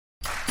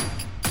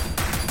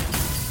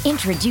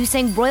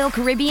Introducing Royal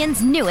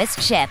Caribbean's newest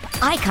ship,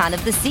 Icon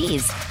of the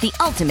Seas, the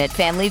ultimate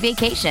family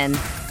vacation.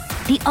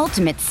 The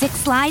ultimate 6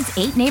 slides,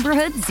 8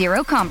 neighborhoods,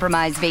 0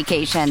 compromise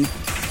vacation.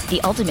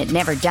 The ultimate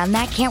never done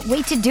that, can't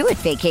wait to do it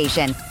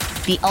vacation.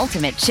 The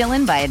ultimate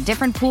chillin' by a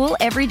different pool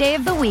every day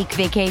of the week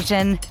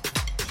vacation.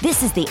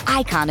 This is the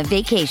Icon of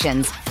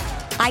vacations.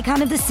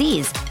 Icon of the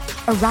Seas,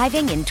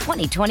 arriving in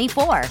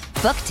 2024.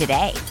 Book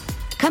today.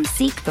 Come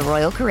seek the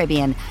Royal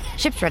Caribbean.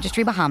 Ships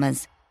Registry,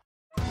 Bahamas.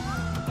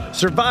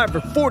 Survivor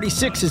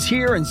 46 is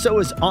here, and so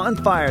is On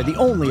Fire, the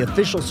only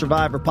official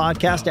Survivor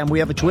podcast, and we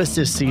have a twist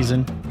this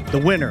season. The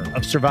winner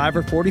of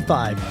Survivor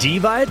 45, Dee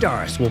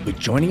Valladares, will be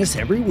joining us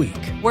every week.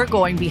 We're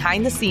going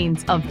behind the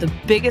scenes of the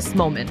biggest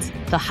moments,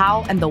 the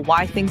how and the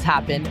why things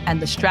happen,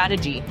 and the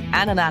strategy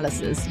and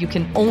analysis you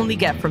can only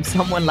get from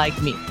someone like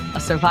me, a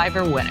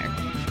Survivor winner.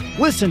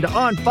 Listen to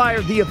On Fire,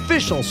 the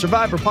official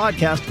Survivor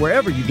podcast,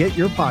 wherever you get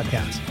your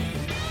podcasts.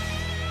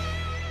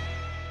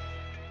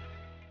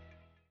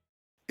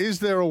 Is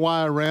there a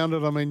way around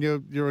it? I mean,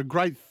 you're a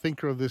great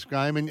thinker of this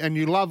game, and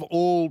you love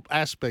all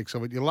aspects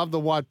of it. You love the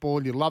white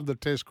ball, you love the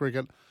test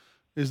cricket.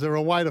 Is there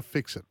a way to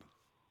fix it?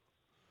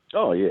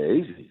 Oh, yeah,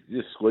 easy.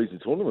 Just squeeze the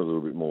tournament a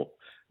little bit more.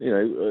 You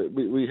know,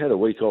 we had a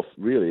week off,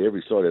 really.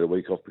 Every side had a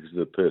week off because of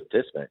the Perth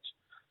Test match.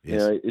 Yes. You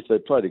know, if they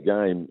played a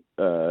game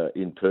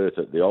in Perth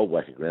at the old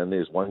Wacker ground,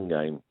 there's one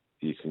game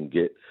you can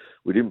get.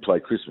 We didn't play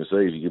Christmas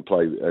Eve. You can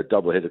play a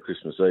doubleheader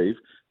Christmas Eve.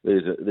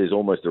 There's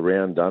almost a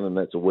round done, and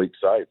that's a week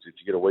saved. If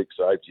you get a week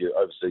saved, you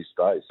overseas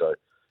stay. So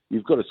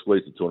you've got to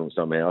squeeze the tournament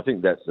somehow. I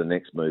think that's the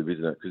next move,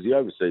 isn't it? Because the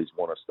overseas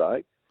want to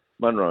stay.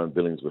 Munro and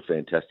Billings were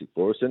fantastic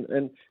for us.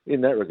 And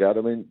in that regard,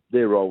 I mean,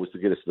 their role was to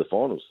get us to the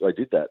finals. They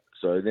did that.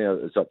 So now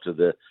it's up to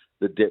the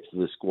depth of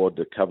the squad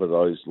to cover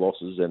those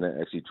losses and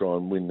actually try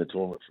and win the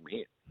tournament from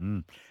here.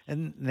 Mm.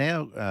 And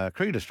now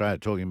Cricket Australia are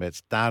talking about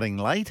starting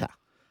later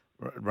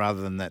rather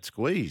than that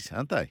squeeze,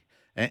 aren't they?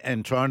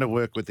 And trying to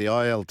work with the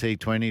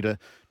ILT20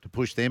 to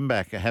push them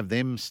back, have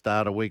them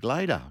start a week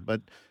later.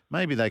 But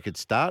maybe they could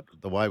start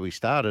the way we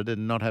started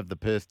and not have the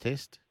Perth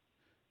Test,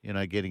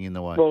 getting in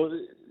the way.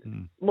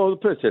 Well, the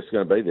Perth Test is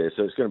going to be there,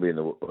 so it's going to be in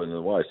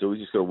the way. So we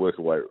just got to work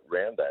our way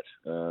around that.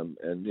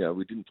 And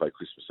we didn't play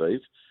Christmas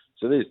Eve.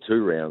 So there's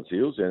 2 rounds,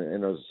 Heels.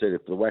 And as I said,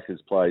 if the Wackers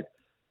played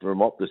from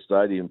Optus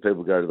Stadium,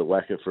 people go to the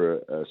Wacker for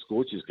a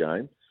Scorchers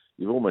game,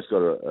 you've almost got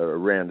a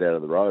round out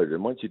of the road.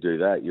 And once you do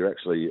that, you're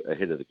actually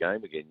ahead of the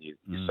game again. You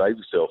save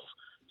yourself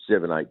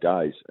 7-8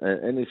 days.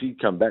 And if you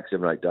come back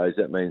 7-8 days,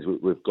 that means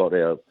we've got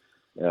our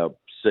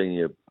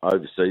senior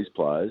overseas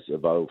players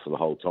available for the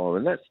whole time.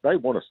 And they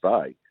want to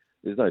stay.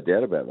 There's no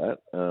doubt about that.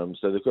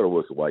 So they've got to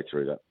work a way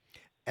through that.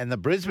 And the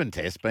Brisbane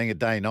Test being a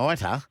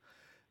day-nighter,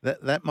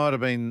 that might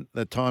have been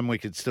the time we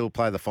could still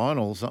play the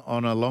finals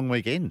on a long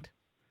weekend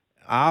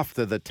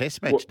after the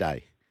Test match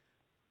day.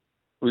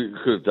 We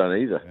could have done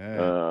either.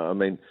 Yeah.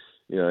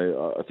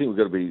 I think we've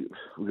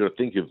got to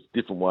think of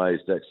different ways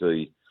to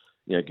actually,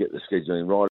 get the scheduling right.